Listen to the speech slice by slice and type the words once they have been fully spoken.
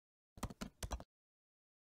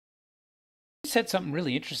You said something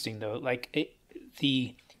really interesting though, like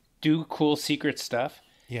the do cool secret stuff.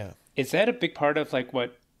 Yeah. Is that a big part of like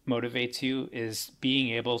what motivates you is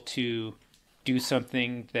being able to do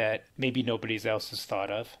something that maybe nobody else has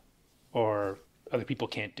thought of or other people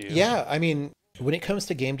can't do? Yeah, I mean, when it comes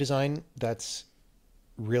to game design, that's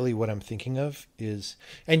really what I'm thinking of is,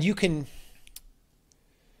 and you can,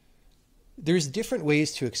 there's different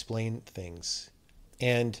ways to explain things.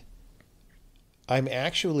 And I'm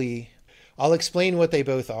actually, I'll explain what they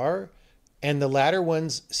both are. And the latter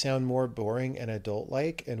ones sound more boring and adult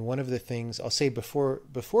like. And one of the things I'll say before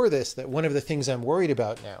this, that one of the things I'm worried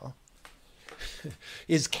about now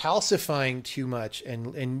is calcifying too much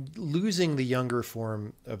and losing the younger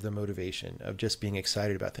form of the motivation of just being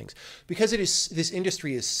excited about things, because it is, this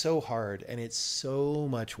industry is so hard and it's so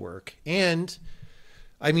much work. And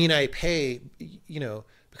I mean, I pay, you know,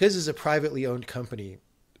 because it's a privately owned company,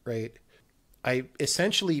 right? I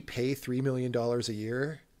essentially pay $3 million a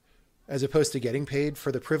year as opposed to getting paid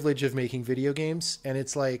for the privilege of making video games. And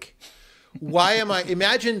it's like, why am I,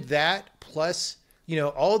 imagine that plus, you know,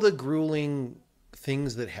 all the grueling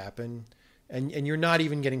things that happen, and you're not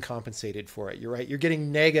even getting compensated for it. You're right. You're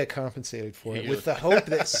getting nega compensated for it with the hope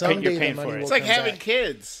that someday the money will It's like come having back.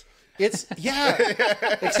 kids. It's, yeah,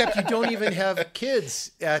 except you don't even have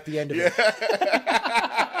kids at the end of it.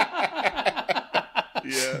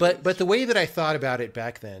 Yeah. But the way that I thought about it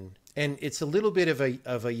back then, and it's a little bit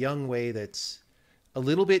of a young way that's a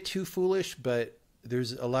little bit too foolish, but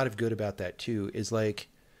there's a lot of good about that too, is like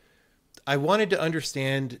I wanted to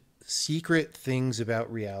understand secret things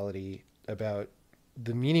about reality, about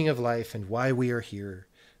the meaning of life and why we are here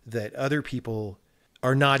that other people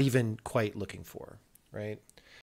are not even quite looking for, right?